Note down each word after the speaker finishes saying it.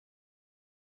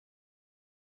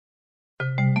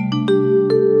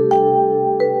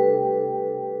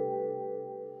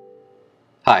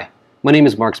Hi, my name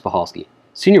is Marc Spehalski,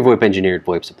 Senior VoIP Engineer at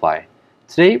VoIP Supply.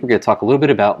 Today we're going to talk a little bit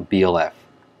about BLF.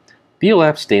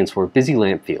 BLF stands for Busy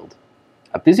Lamp Field.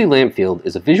 A busy lamp field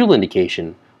is a visual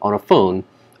indication on a phone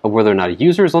of whether or not a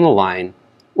user is on the line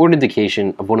or an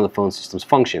indication of one of the phone system's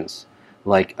functions,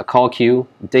 like a call queue,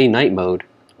 day-night mode,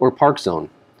 or park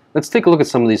zone. Let's take a look at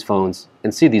some of these phones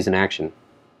and see these in action.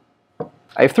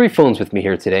 I have three phones with me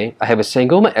here today. I have a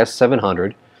Sangoma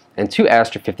S700 and two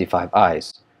Aastra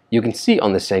 55i's. You can see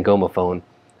on this Sangoma phone,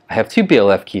 I have two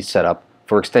BLF keys set up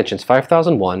for extensions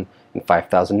 5001 and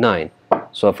 5009.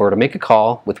 So if I were to make a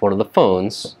call with one of the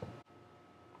phones,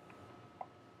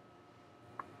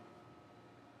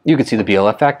 you can see the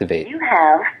BLF activate. You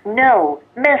have no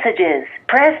messages.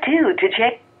 Press 2 to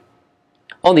check.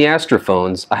 On the Aastra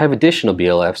phones, I have additional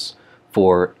BLFs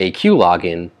for a queue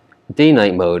login,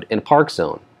 day-night mode, and park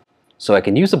zone. So I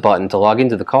can use a button to log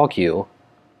into the call queue.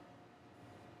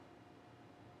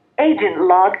 Agent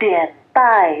logged in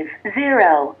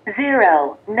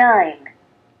 5009.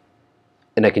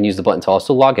 And I can use the button to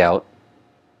also log out.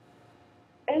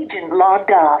 Agent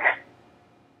logged off.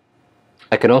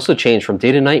 I can also change from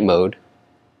day to night mode.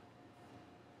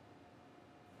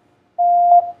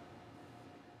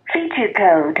 Feature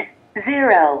code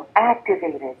 0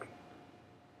 activated.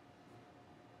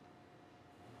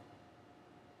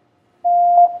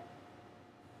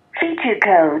 Feature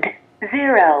code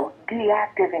 0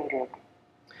 deactivated.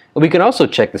 And we can also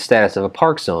check the status of a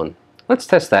park zone. Let's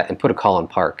test that and put a call on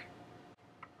park.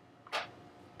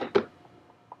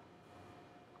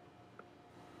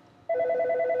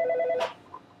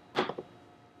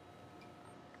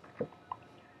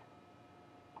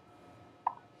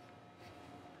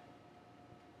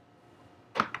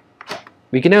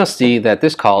 We can now see that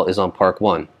this call is on Park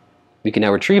 1. We can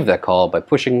now retrieve that call by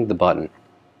pushing the button.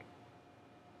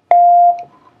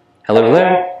 Hello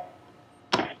there.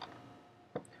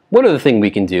 One other thing we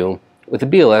can do with a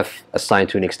BLF assigned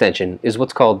to an extension is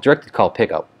what's called directed call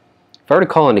pickup. If I were to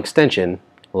call an extension,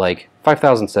 like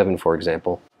 5007 for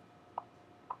example,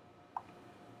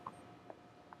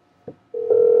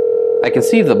 I can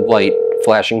see the light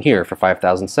flashing here for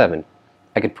 5007.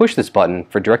 I could push this button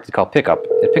for directed call pickup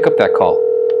and pick up that call.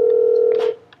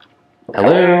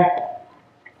 Hello?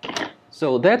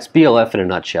 So that's BLF in a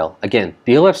nutshell. Again,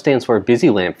 BLF stands for Busy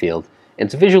Lamp Field, and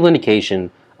it's a visual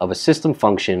indication of a system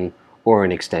function or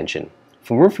an extension.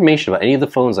 For more information about any of the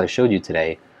phones I showed you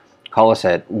today, call us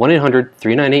at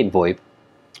 1-800-398-VoIP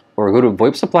or go to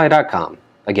VoIPSupply.com.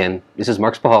 Again, this is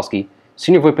Marc Spehalski,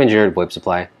 Senior VoIP Engineer at VoIP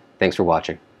Supply. Thanks for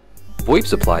watching. VoIP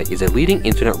Supply is a leading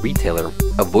internet retailer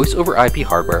of voice over IP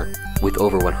hardware with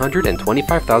over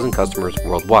 125,000 customers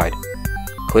worldwide.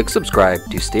 Click subscribe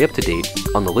to stay up to date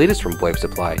on the latest from VoIP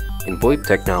Supply and VoIP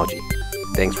technology.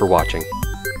 Thanks for watching.